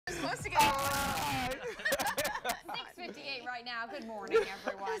supposed to get 6:58 right now. Good morning,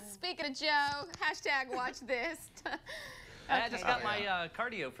 everyone. Speaking of Joe, hashtag watch this. I just got my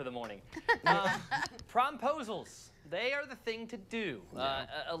cardio for the morning. Promposals. They are the thing to do.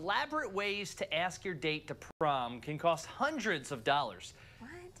 Elaborate ways to ask your date to prom can cost hundreds of dollars. What?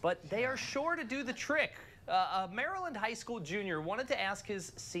 But they are sure to do the trick. A Maryland high school junior wanted to ask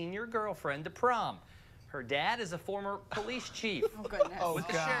his senior girlfriend to prom. Her dad is a former police chief with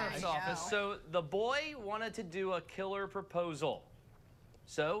the sheriff's office, so the boy wanted to do a killer proposal.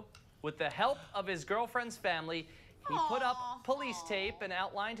 So, with the help of his girlfriend's family, he put up police tape and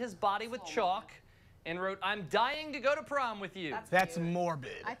outlined his body with chalk and wrote, "I'm dying to go to prom with you." That's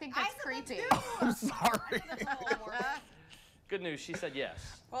morbid. I think that's creepy. I'm sorry. Good news, she said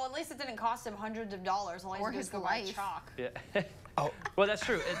yes. Well, at least it didn't cost him hundreds of dollars. All he had to do was go buy chalk. Yeah. Well, that's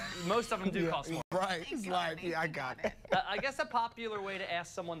true. Most of them do cost more. Right. It's like, yeah, I got it. I guess a popular way to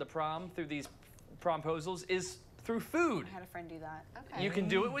ask someone to prom through these promposals is through food. I had a friend do that. Okay. You can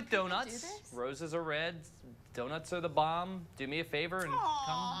do it with donuts. Do this? Roses are red. Donuts are the bomb. Do me a favor and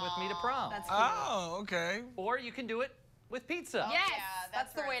come with me to prom. That's cute. Oh, okay. Or you can do it with pizza. Yes,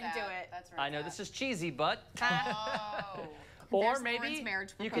 that's the way to do it. That's I know this is cheesy, but... Oh. Or There's maybe Lauren's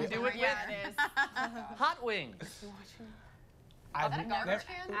marriage you can do it proposal. with Yeah, it is. hot wings.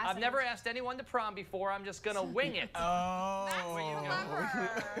 I've never asked anyone to prom before. I'm just going to wing it. Oh.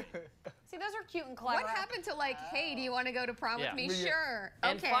 See, those are cute and clever. What happened to like, hey, do you want to go to prom with me? Yeah. Sure.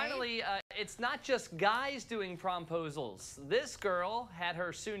 And Okay. finally, it's not just guys doing promposals. This girl had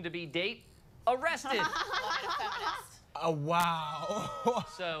her soon-to-be date arrested. Oh, wow.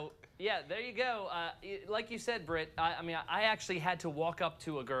 So, yeah, there you go. Like you said, Britt, I mean, I actually had to walk up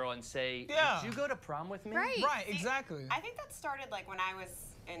to a girl and say, "Did you go to prom with me?" Right. Right, exactly. I think that started like when I was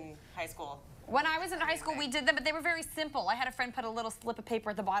in high school. When I was in high school, we did them, but they were very simple. I had a friend put a little slip of paper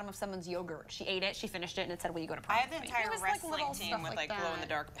at the bottom of someone's yogurt. She ate it, she finished it, and it said, "Will you go to prom?" I had the with me?" entire It was like wrestling little team stuff with like that.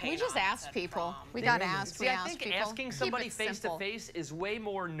 glow-in-the-dark paint. We just on it asked said people. prom. We got asked. See, We I asked think people. asking somebody face-to-face is way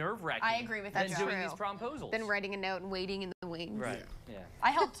more nerve-wracking I agree with that. than That's doing true. these promposals. Then writing a note and waiting in the wings. Right, yeah.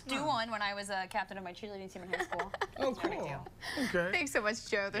 I helped do one when I was a captain of my cheerleading team in high school. Oh, cool. Okay. Thanks so much,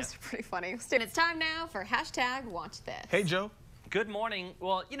 Joe. That's pretty funny. And it's time now for hashtag watch this. Hey, Joe. Good morning.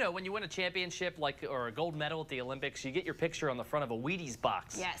 Well, you know, when you win a championship or a gold medal at the Olympics, you get your picture on the front of a Wheaties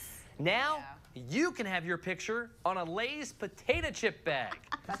box. Yes. Now, you can have your picture on a Lay's potato chip bag.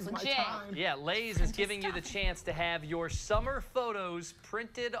 That's legit. Yeah, Lay's is giving you the chance to have your summer photos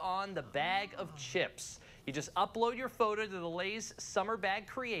printed on the bag of chips. You just upload your photo to the Lay's Summer Bag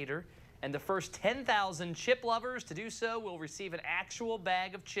Creator, and the first 10,000 chip lovers to do so will receive an actual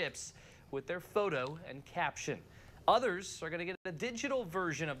bag of chips with their photo and caption. Others are going to get a digital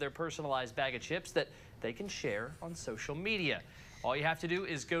version of their personalized bag of chips that they can share on social media. All you have to do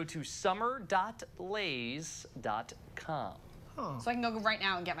is go to summer.lays.com. So I can go right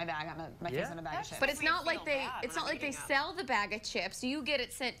now and get my bag on my face on a bag of chips. But it's not like they sell the bag of chips. You get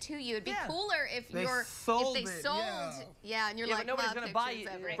it sent to you. It'd be cooler if They you're sold if they it, sold yeah. and you're Yeah, like, but nobody's going to buy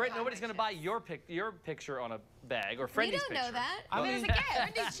Britt, nobody's going to buy your picture on a bag or We Frendy's don't picture. know that. I mean- There's a gift.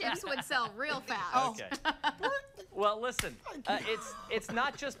 Frendy's chips would sell real fast. Okay. Well, listen, it's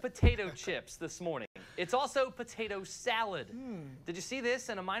not just potato chips this morning. It's also potato salad. Did you see this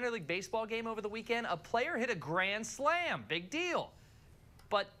in a minor league baseball game over the weekend? A player hit a grand slam. Big deal.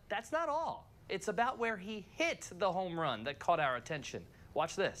 But that's not all. It's about where he hit the home run that caught our attention.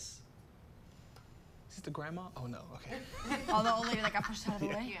 Watch this. Is this the grandma? Oh, no. Okay. Oh, the old lady that got pushed out of the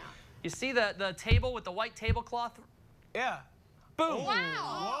way? Yeah. You see the table with the white tablecloth? Yeah. Boom!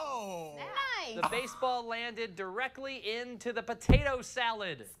 Whoa. Nice. The baseball landed directly into the potato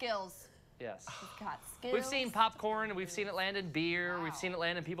salad. Skills. Yes. He's got skills. We've seen popcorn, we've seen it land in beer, we've seen it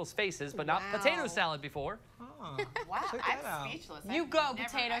land in people's faces, but not potato salad before. Oh, Wow, check that out. I'm speechless. You I've go, never-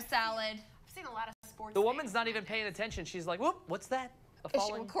 potato salad. I've seen a lot of sports. The woman's not even paying attention. She's like, whoop, what's that? A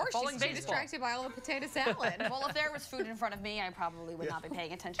falling, Of course, a falling she's baseball. distracted by all the potato salad. Well, if there was food in front of me, I probably would not be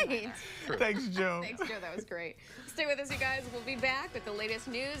paying attention. Right. Thanks, Joe. Thanks, Joe. That was great. Stay with us, you guys. We'll be back with the latest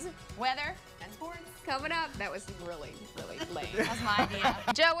news, Weather. and sports. coming up. That was really, really lame. That's my idea.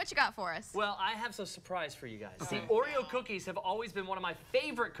 Joe, what you got for us? Well, I have some surprise for you guys. See, Oreo cookies have always been one of my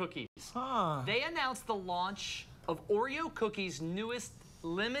favorite cookies. Huh. They announced the launch of Oreo cookies' newest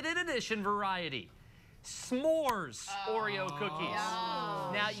limited edition variety. S'mores Oreo cookies.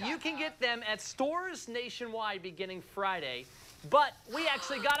 Now, you can get them at stores nationwide beginning Friday, but we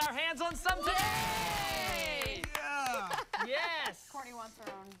actually got our hands on some today! Yeah. Yes! Courtney wants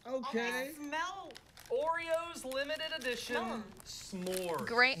her own. Okay. Smell Oreos limited edition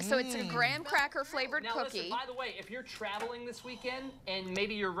s'mores. So it's a graham cracker flavored Now cookie. listen, by the way, if you're traveling this weekend and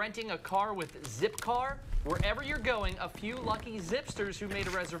maybe you're renting a car with Zipcar, wherever you're going, a few lucky Zipsters who made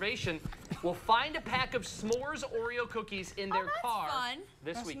a reservation will find a pack of s'mores Oreo cookies in their car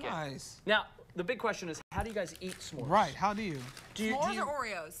this weekend. Nice. Now, the big question is, how do you guys eat s'mores? Right, how do you? S'mores or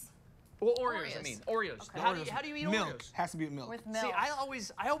Oreos? Well, Oreos, I mean. Oreos. Okay. How do you eat Milk. Oreos? Has to be with milk. With milk. See, I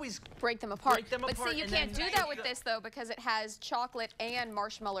always break them apart. Break them but apart see, you and can't then do that with this, though, because it has chocolate and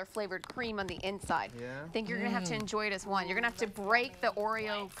marshmallow flavored cream on the inside. Yeah? I think you're going to have to enjoy it as one. You're going to have to break the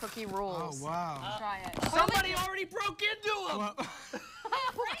Oreo cookie Oh, rules. wow. Try it. Somebody already broke into them.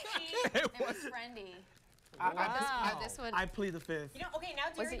 It was friendly. This one. I plead the fifth. You know, okay, now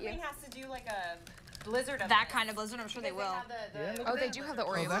Was Dairy it you? Queen has to do like a blizzard of That this. kind of blizzard, I'm sure they Because will. have the Oh, they do have the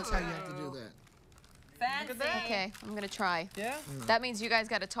Oreo. Oh, that's how you have to do that. Fancy. Okay, I'm going to try. Yeah? That means you guys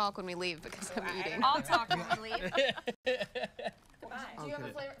got to talk when we leave because I'm eating. I'll talk when we leave. Do you have a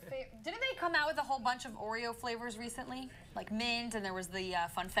Okay. flavor? Didn't they come out with a whole bunch of Oreo flavors recently? Like mint, and there was the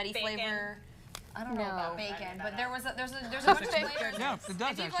funfetti Bacon. flavor. I don't know No. about bacon, but there's a bunch of flavors. Yeah, it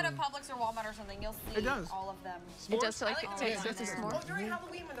does If you go to actually. Publix or Walmart or something, you'll see It does. all of them. It does like like taste bacon just there. more. Oh, during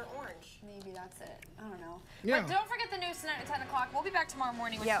Halloween when they're orange. Maybe that's it. I don't know. Yeah. But don't forget the news tonight at 10 o'clock. We'll be back tomorrow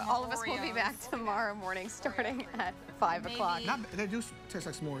morning with Yeah, some more all of us will be Oreos. back tomorrow morning starting at 5 o'clock. Maybe- Not, they do taste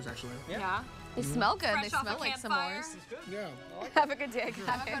like s'mores, actually. Yeah. They smell good. Fresh They off smell the like campfire. s'mores. Yeah. Have a good day, guys.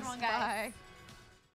 Have a good one, guys. Bye.